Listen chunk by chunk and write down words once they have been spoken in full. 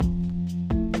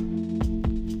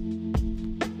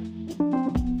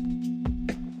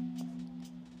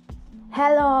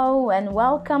Hello and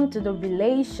welcome to the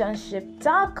Relationship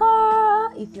Talker.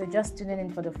 If you're just tuning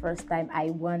in for the first time, I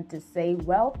want to say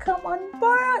welcome on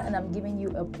board, and I'm giving you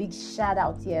a big shout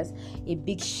out. Yes, a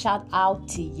big shout out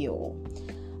to you.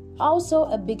 Also,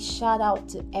 a big shout out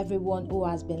to everyone who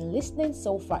has been listening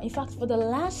so far. In fact, for the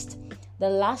last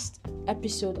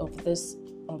episode of this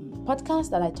podcast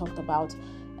that I talked about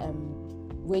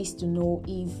ways to know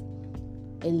if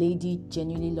a lady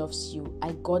genuinely loves you,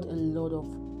 I got a lot of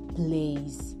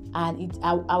plays, and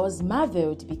I was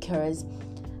marveled because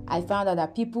I found out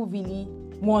that people really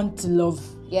want to love.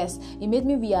 Yes, it made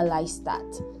me realize that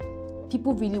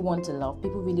people really want to love,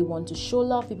 people really want to show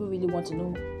love, people really want to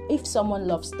know if someone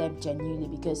loves them genuinely.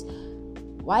 Because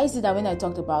why is it that when I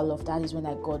talked about love, that is when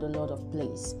I got a lot of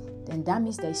plays? Then that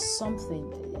means there's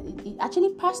something. It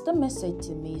actually passed the message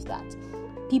to me that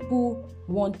people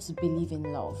want to believe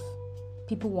in love.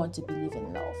 People want to believe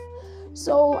in love.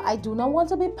 So I do not want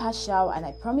to be partial, and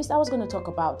I promised I was going to talk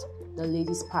about the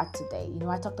ladies part today.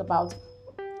 I talked about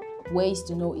ways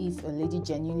to know if a lady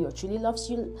genuinely or truly loves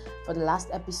you for the last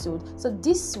episode. So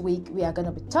this week we are going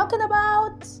to be talking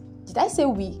about, did I say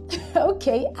we?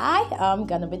 Okay, I am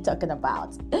going to be talking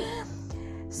about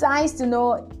signs to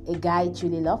know a guy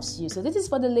truly loves you. So this is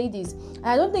for the ladies. And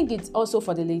I don't think it's also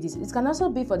for the ladies. It can also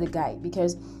be for the guy,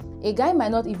 because a guy might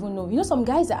not even know. Some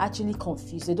guys are actually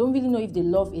confused. They don't really know if they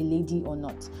love a lady or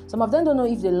not. Some of them don't know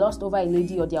if they lust over a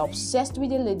lady, or they're obsessed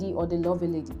with a lady, or they love a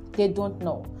lady. They don't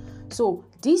know. So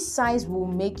these signs will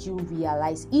make you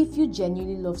realize if you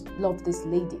genuinely love this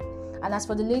lady. And as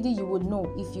for the lady, you would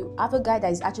know if you have a guy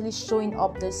that is actually showing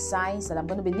up the signs that I'm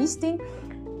going to be listing.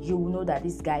 You will know that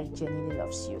this guy genuinely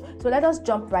loves you. So let us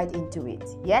jump right into it.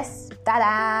 Yes?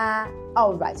 Ta-da!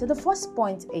 All right. So the first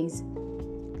point is,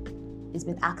 it's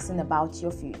been asking about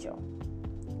your future.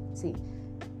 See,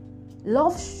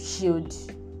 not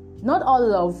all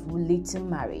love will lead to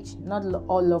marriage. Not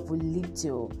all love will lead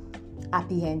to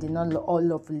happy ending. Not all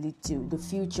love will lead to the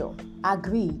future.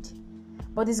 Agreed.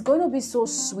 But it's going to be so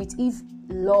sweet if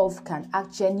love can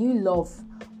genuine love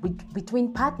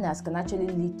between partners can actually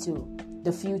lead to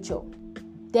the future,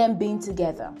 them being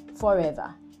together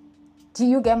forever. Do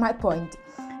you get my point?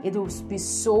 It will be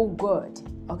so good,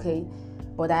 okay?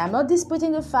 But I am not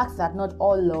disputing the fact that not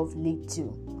all love lead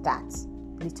to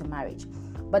marriage.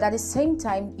 But at the same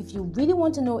time, if you really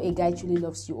want to know a guy truly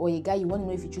loves you, or a guy you want to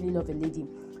know if you truly love a lady,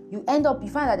 you find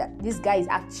out that this guy is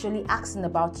actually asking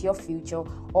about your future,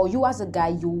 or you as a guy,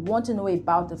 you want to know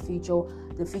about the future,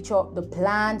 the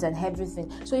plans and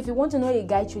everything. So if you want to know a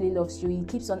guy truly loves you, he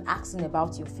keeps on asking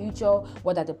about your future.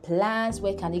 What are the plans?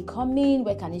 Where can he come in?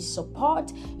 Where can he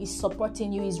support? He's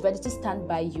supporting you. He's ready to stand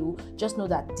by you. Just know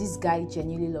that this guy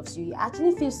genuinely loves you. He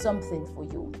actually feels something for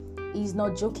you. He's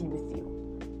not joking with you.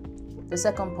 The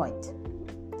second point,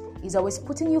 he's always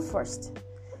putting you first.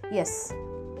 Yes.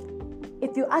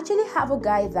 If you actually have a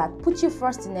guy that puts you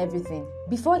first in everything,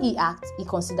 before he acts, he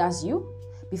considers you.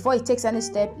 Before he takes any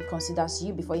step, he considers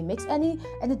you. Before he makes any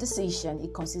decision, he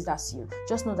considers you.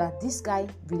 Just know that this guy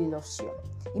really loves you.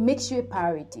 He makes you a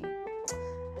priority.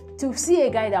 To see a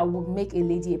guy that would make a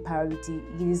lady a priority,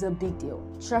 it is a big deal.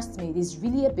 Trust me, it is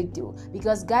really a big deal.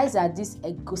 Because guys are this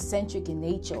egocentric in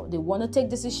nature. They want to take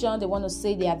decisions. They want to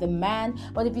say they are the man.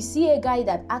 But if you see a guy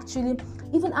that actually,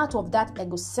 even out of that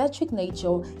egocentric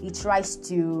nature, he tries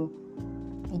to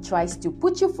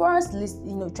put you first,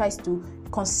 tries to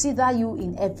consider you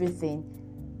in everything.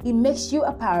 It makes you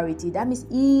a priority. That means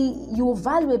you're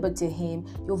valuable to him.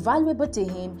 You're valuable to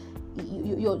him.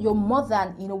 You're more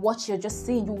than what you're just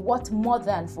saying. You want more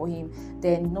than for him.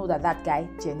 Then know that guy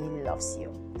genuinely loves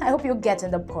you. I hope you're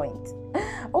getting the point.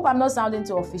 Hope I'm not sounding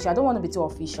too official. I don't want to be too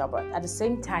official, but at the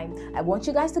same time, I want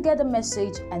you guys to get the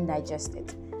message and digest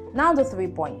it. Now the 3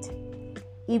 point.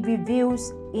 He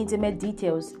reveals intimate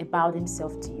details about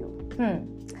himself to you.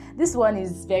 This one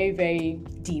is very, very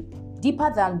deep.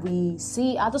 Deeper than we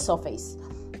see at the surface.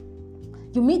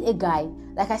 You meet a guy,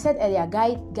 like I said earlier,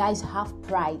 guys have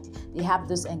pride. They have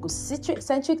this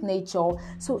egocentric nature.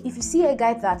 So if you see a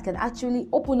guy that can actually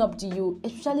open up to you,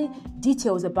 especially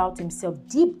details about himself,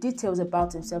 deep details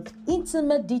about himself,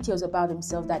 intimate details about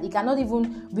himself that he cannot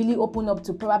even really open up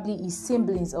to probably his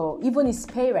siblings or even his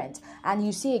parents, and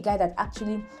you see a guy that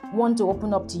actually wants to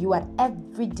open up to you at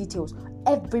every details,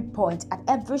 every point, at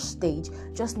every stage,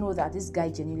 just know that this guy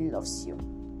genuinely loves you.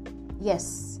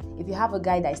 Yes, if you have a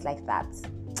guy that is like that,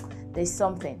 there's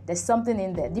something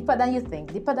in there, deeper than you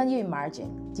think, deeper than you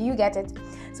imagine. Do you get it?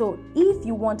 So if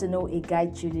you want to know a guy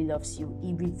truly loves you,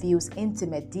 he reveals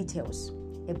intimate details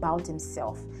about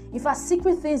himself. In fact,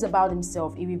 secret things about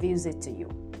himself, he reveals it to you.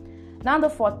 Now the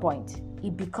 4th point, he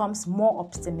becomes more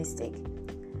optimistic.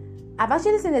 I've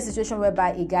actually seen a situation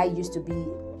whereby a guy used to be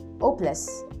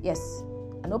hopeless. Yes,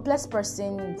 an hopeless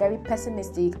person, very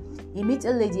pessimistic. He meets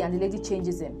a lady and the lady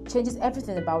changes him, changes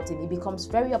everything about him. He becomes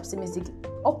very optimistic,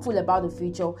 hopeful about the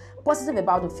future, positive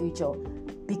about the future,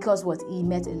 because what? He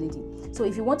met a lady. So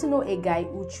if you want to know a guy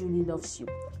who truly loves you,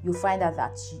 you find out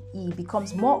that he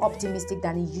becomes more optimistic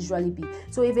than he usually be.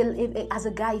 So if as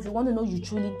a guy, if you want to know you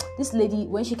truly, this lady,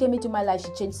 when she came into my life,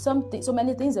 she changed so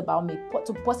many things about me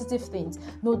to positive things.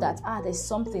 Know that there's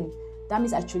something. That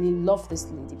means I truly love this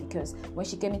lady, because when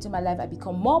she came into my life, I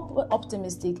become more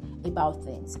optimistic about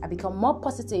things. I become more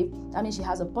positive. That means she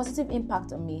has a positive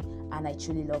impact on me, and I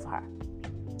truly love her.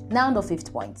 Now, the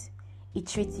 5th point. He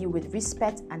treats you with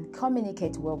respect and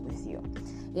communicates well with you.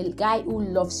 A guy who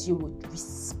loves you would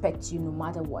respect you no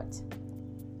matter what.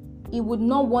 He would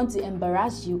not want to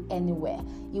embarrass you anywhere.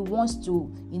 He wants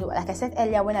to, like I said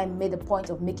earlier when I made the point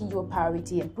of making you a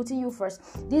priority and putting you first,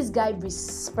 this guy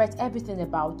respects everything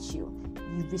about you.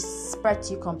 He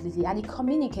respects you completely, and he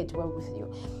communicates well with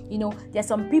you. There's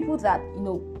some people that,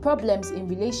 problems in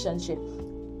relationship.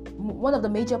 One of the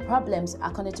major problems,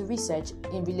 according to research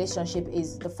in relationship,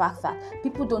 is the fact that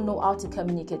people don't know how to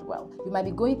communicate well. You might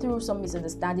be going through some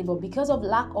misunderstanding, but because of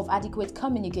lack of adequate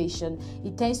communication,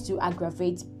 it tends to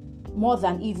aggravate more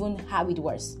than even how it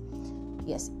was.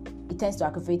 Yes, it tends to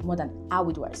aggravate more than how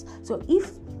it was. So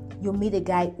if you meet a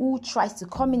guy who tries to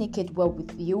communicate well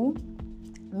with you,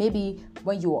 maybe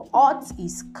when you're hot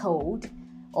is cold,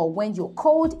 or when you're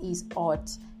cold is hot,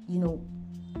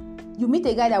 you meet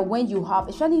a guy that when you have,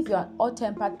 especially if you're an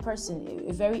hot-tempered person,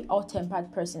 a very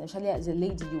hot-tempered person, especially as a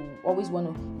lady, you always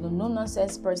want to,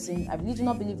 no-nonsense person. I really do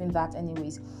not believe in that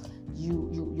anyways.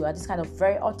 You are this kind of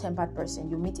very hot-tempered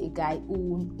person. You meet a guy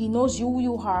who, he knows who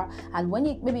you are, and when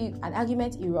maybe an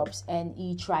argument erupts and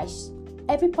he tries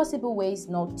every possible ways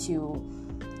not to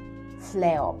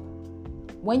flare up.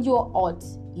 When you're hot,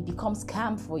 it becomes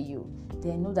calm for you.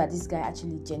 Then know that this guy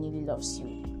actually genuinely loves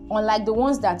you. Unlike the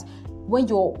ones that when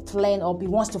you're flaring up, he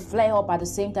wants to flare up at the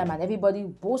same time, and everybody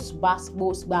boasts,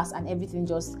 and everything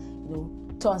just,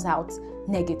 turns out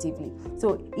negatively.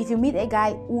 So if you meet a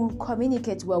guy who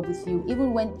communicates well with you,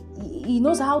 even when he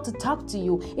knows how to talk to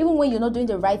you, even when you're not doing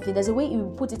the right thing, there's a way he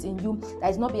will put it in you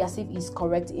that is not be as if he's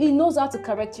correct. He knows how to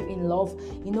correct you in love.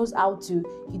 He knows how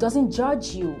to, he doesn't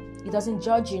judge you. He doesn't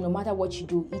judge you no matter what you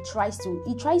do. He tries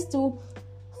to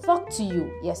talk to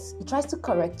you. Yes, he tries to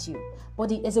correct you. But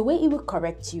there's a way he will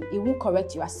correct you. He won't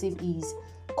correct you as if he's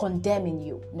condemning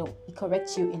you. No, he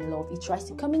corrects you in love. He tries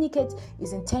to communicate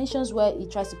his intentions well. He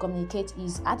tries to communicate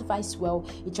his advice well.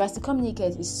 He tries to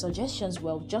communicate his suggestions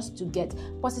well, just to get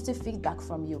positive feedback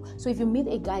from you. So if you meet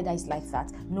a guy that is like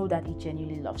that, know that he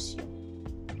genuinely loves you.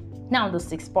 Now the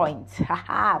 6th point.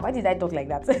 Why did I talk like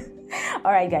that?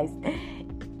 All right, guys.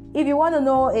 If you want to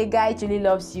know a guy truly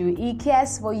loves you, he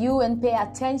cares for you and pay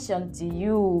attention to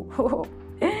you.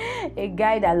 A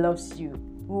guy that loves you,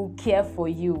 will care for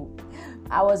you.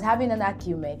 I was having an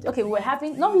argument. Okay, we were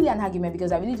having, not really an argument,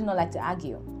 because I really do not like to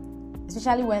argue.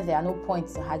 Especially when there are no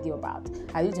points to argue about.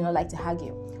 I really do not like to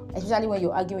argue. Especially when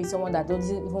you're arguing with someone that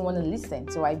doesn't even want to listen.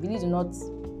 So I really do not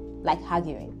like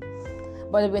arguing.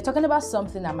 But we were talking about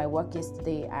something at my work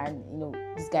yesterday, and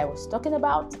this guy was talking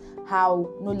about how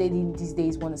no lady these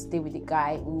days want to stay with a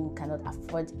guy who cannot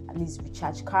afford at least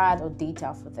recharge card or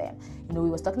data for them. He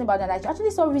was talking about that. I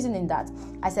actually saw reason in that.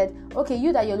 I said, okay,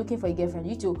 you that you're looking for a girlfriend,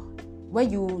 you too, when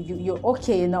you're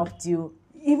okay enough to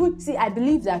even see, I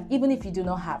believe that even if you do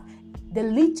not have the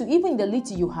little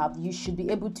you have, you should be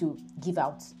able to give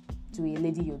out to a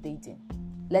lady you're dating.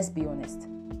 Let's be honest.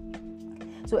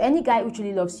 So any guy who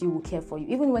truly loves you will care for you,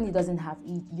 even when he doesn't have.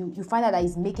 You find out that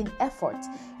he's making effort.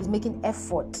 He's making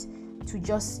effort to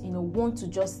just want to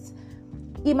just.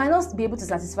 He might not be able to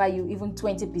satisfy you even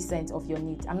 20% of your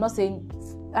need. I'm not saying,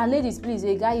 and ladies, please,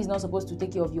 a guy is not supposed to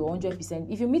take care of your 100%.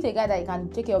 If you meet a guy that can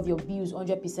take care of your bills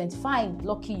 100%, fine,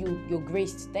 lucky you, you're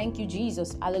graced. Thank you,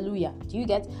 Jesus, hallelujah. Do you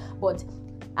get? But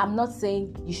I'm not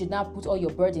saying you should now put all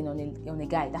your burden on a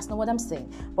guy. That's not what I'm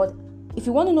saying. But if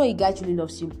you want to know a guy truly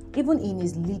loves you, even in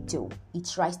his little, he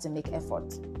tries to make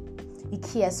effort. He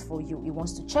cares for you. He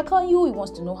wants to check on you. He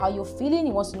wants to know how you're feeling.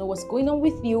 He wants to know what's going on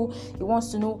with you. He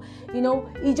wants to know,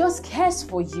 he just cares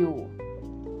for you.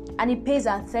 And he pays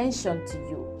attention to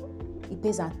you. He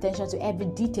pays attention to every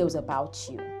details about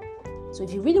you. So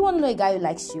if you really want to know a guy who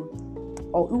likes you,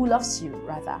 or who loves you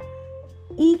rather,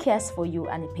 he cares for you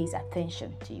and he pays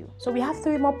attention to you. So we have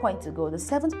 3 more points to go. The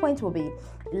 7th point will be,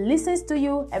 he listens to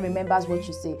you and remembers what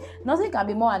you say. Nothing can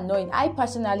be more annoying. I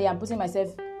personally am putting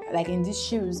myself like in these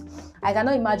shoes. I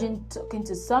cannot imagine talking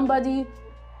to somebody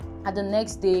and the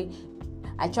next day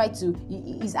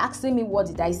he's asking me, what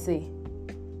did I say?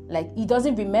 Like, he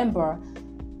doesn't remember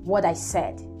what I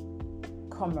said.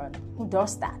 Come on, who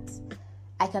does that?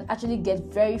 I can actually get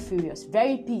very furious,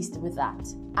 very pissed with that.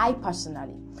 I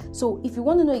personally. So if you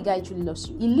want to know a guy truly loves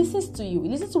you, he listens to you. He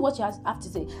listens to what you have to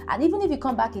say. And even if you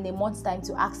come back in a month's time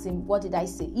to ask him, what did I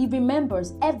say? He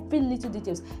remembers every little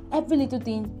details, every little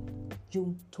thing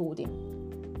you told him.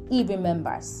 He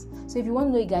remembers. So if you want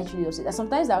to know a guy truly loves you,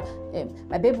 sometimes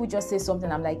my babe would just say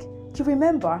something. I'm like, you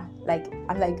remember?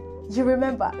 I'm like, you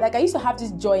remember? Like, I used to have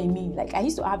this joy in me.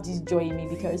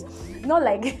 Because, not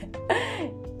like...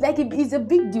 Like, it's a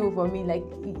big deal for me. Like,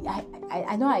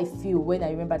 I know how I feel when I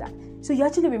remember that. So you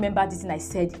actually remember this thing I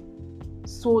said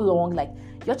so long. Like,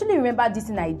 you actually remember this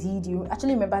thing I did. You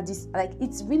actually remember this. Like,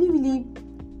 it's really, really,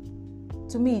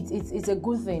 to me, it's a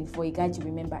good thing for a guy to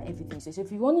remember everything. So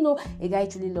if you want to know a guy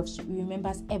truly loves you, he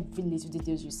remembers every little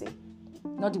details you say.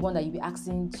 Not the one that you be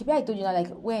asking. Maybe I told you now, like,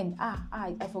 when?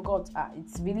 I forgot.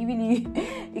 It's really, really,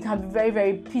 it can be very,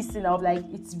 very pissing off. Like,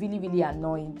 it's really, really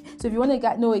annoying. So if you want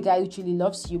to know a guy who truly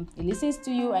loves you, he listens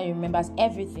to you and remembers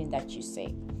everything that you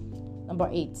say. Number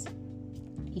 8,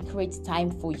 he creates time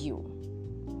for you.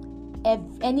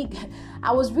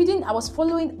 I was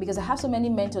following, because I have so many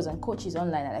mentors and coaches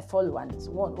online that I follow, and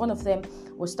one of them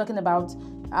was talking about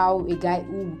how a guy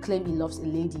who claims he loves a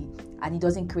lady and he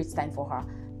doesn't create time for her.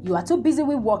 You are too busy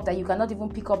with work that you cannot even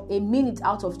pick up a minute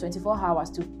out of 24 hours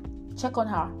to check on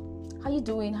her. How you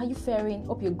doing? How you faring?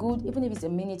 Hope you're good, even if it's a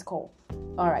minute call.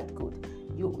 All right, good.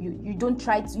 You don't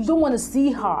want to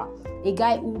see her. A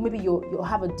guy who maybe you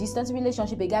have a distance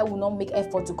relationship, a guy will not make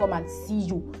effort to come and see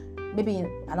you. Maybe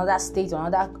in another state or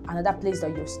another place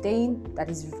that you're staying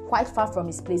that is quite far from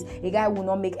his place. A guy will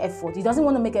not make effort. He doesn't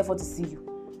want to make effort to see you.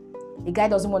 A guy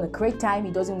doesn't want to create time.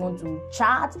 He doesn't want to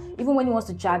chat. Even when he wants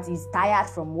to chat, he's tired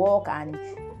from work and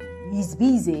he's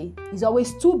busy. He's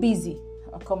always too busy.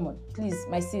 Oh, come on, please,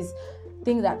 my sis,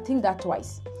 think that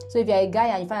twice. So if you're a guy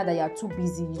and you find out that you're too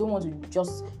busy, you don't want to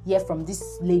just hear from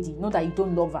this lady, know that you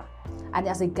don't love her. And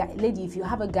as a guy, lady, if you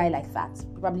have a guy like that,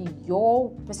 probably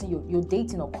your person you're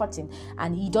dating or courting,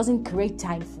 and he doesn't create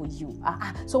time for you,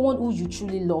 someone who you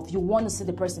truly love, you want to see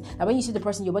the person, and when you see the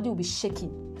person, your body will be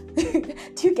shaking.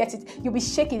 Do you get it? You'll be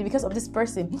shaking because of this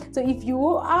person. So if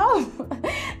you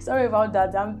sorry about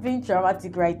that, I'm being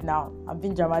dramatic right now.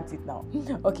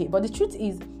 Okay, but the truth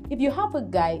is, if you have a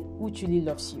guy who truly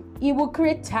loves you, he will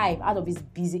create time out of his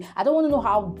busy. I don't want to know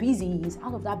how busy he is.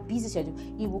 Out of that busy schedule,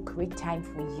 he will create time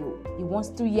for you. He wants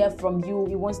to hear from you.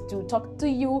 He wants to talk to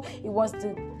you. He wants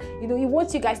to, he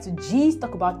wants you guys to gist,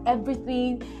 talk about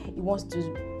everything. He wants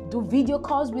to do video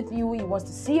calls with you. He wants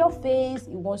to see your face.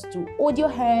 He wants to hold your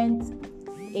hands.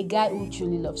 A guy who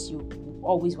truly loves you will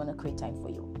always want to create time for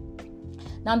you.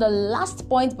 Now, the last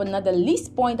point, but not the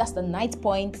least point, that's the 9th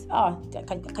point.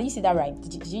 Can you see that rhyme?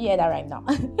 Did you hear that rhyme now?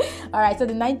 All right, so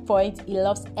the 9th point, he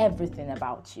loves everything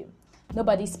about you.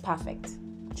 Nobody's perfect.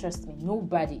 Trust me,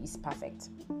 nobody is perfect.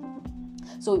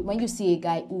 So when you see a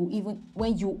guy who, even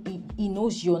when he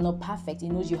knows you're not perfect, he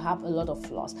knows you have a lot of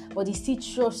flaws, but he still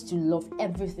trusts to love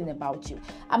everything about you.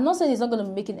 I'm not saying he's not going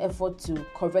to make an effort to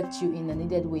correct you in the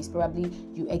needed ways. Probably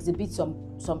you exhibit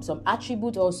some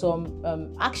attribute or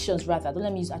some actions rather. Don't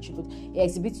let me use attribute.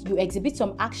 You exhibit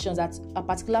some actions at a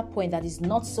particular point that is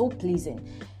not so pleasing.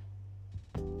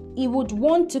 He would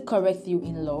want to correct you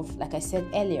in love, like I said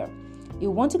earlier. He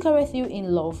would want to correct you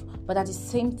in love, but at the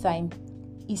same time,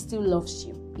 he still loves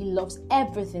you. He loves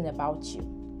everything about you.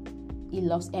 He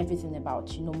loves everything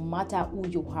about you. No matter who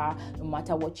you are, no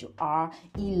matter what you are,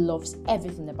 he loves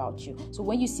everything about you. So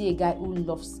when you see a guy who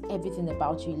loves everything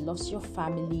about you, he loves your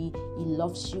family, he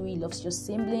loves you, he loves your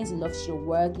siblings, he loves your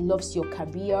work, he loves your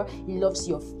career, he loves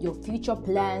your future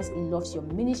plans, he loves your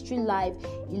ministry life,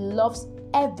 he loves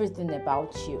everything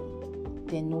about you,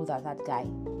 then know that guy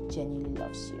genuinely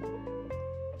loves you.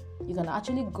 You can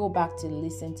actually go back to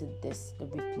listen to the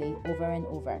replay over and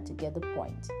over to get the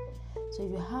point. So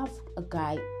if you have a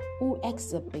guy who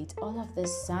exhibits all of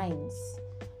these signs,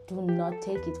 do not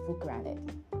take it for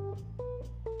granted.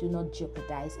 Do not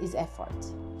jeopardize his effort.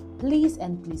 Please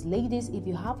and please, ladies, if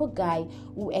you have a guy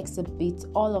who exhibits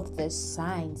all of these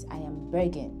signs, I am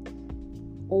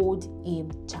begging, hold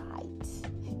him tight.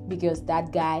 Because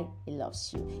that guy, he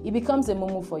loves you. He becomes a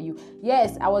mumu for you.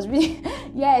 Yes,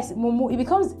 yes, mumu. He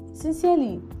becomes,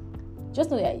 sincerely,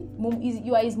 just know that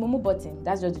you are his mumu button.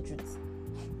 That's just the truth.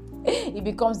 He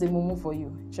becomes the mumu for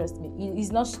you. Trust me.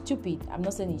 He's not stupid. I'm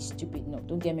not saying he's stupid. No,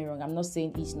 don't get me wrong. I'm not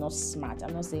saying he's not smart.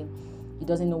 I'm not saying he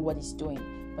doesn't know what he's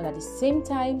doing. But at the same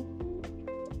time,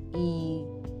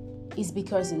 it's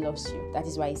because he loves you. That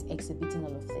is why he's exhibiting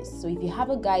all of this. So if you have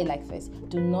a guy like this,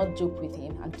 do not joke with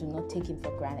him and do not take him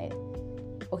for granted.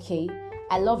 Okay?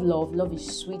 I love love. Love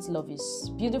is sweet. Love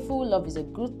is beautiful. Love is a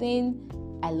good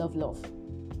thing. I love love.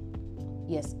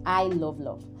 Yes, I love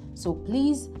love. So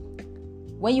please,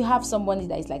 when you have somebody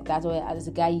that is like that, or as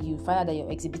a guy, you find out that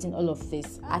you're exhibiting all of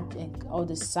this, all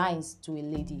the signs to a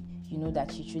lady, you know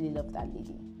that you truly love that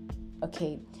lady.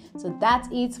 Okay, so that's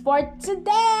it for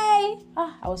today.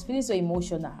 I was feeling so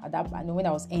emotional at that. I know when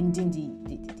I was ending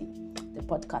the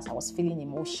podcast, I was feeling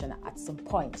emotional at some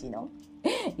point.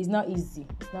 It's not easy.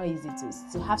 It's not easy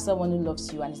to have someone who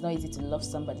loves you, and it's not easy to love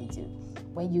somebody too.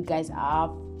 When you guys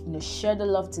are, share the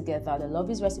love together, the love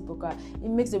is reciprocal. It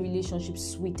makes the relationship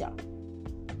sweeter.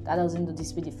 That doesn't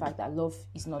dispute the fact that love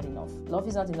is not enough. Love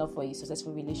is not enough for a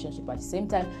successful relationship, but at the same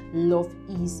time, love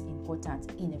is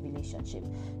important in a relationship.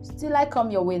 Till I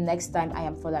come your way next time, I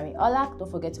am Folari Olak.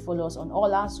 Don't forget to follow us on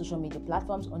all our social media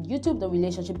platforms. On YouTube, The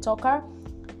Relationship Talker.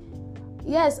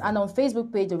 Yes, and on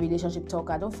Facebook page, The Relationship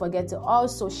Talker. Don't forget to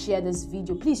also share this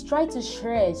video. Please try to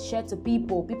share to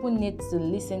people. People need to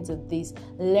listen to this.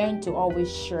 Learn to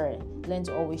always share.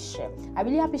 I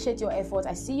really appreciate your effort.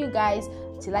 I see you guys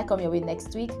till I come your way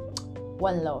next week.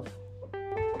 One love.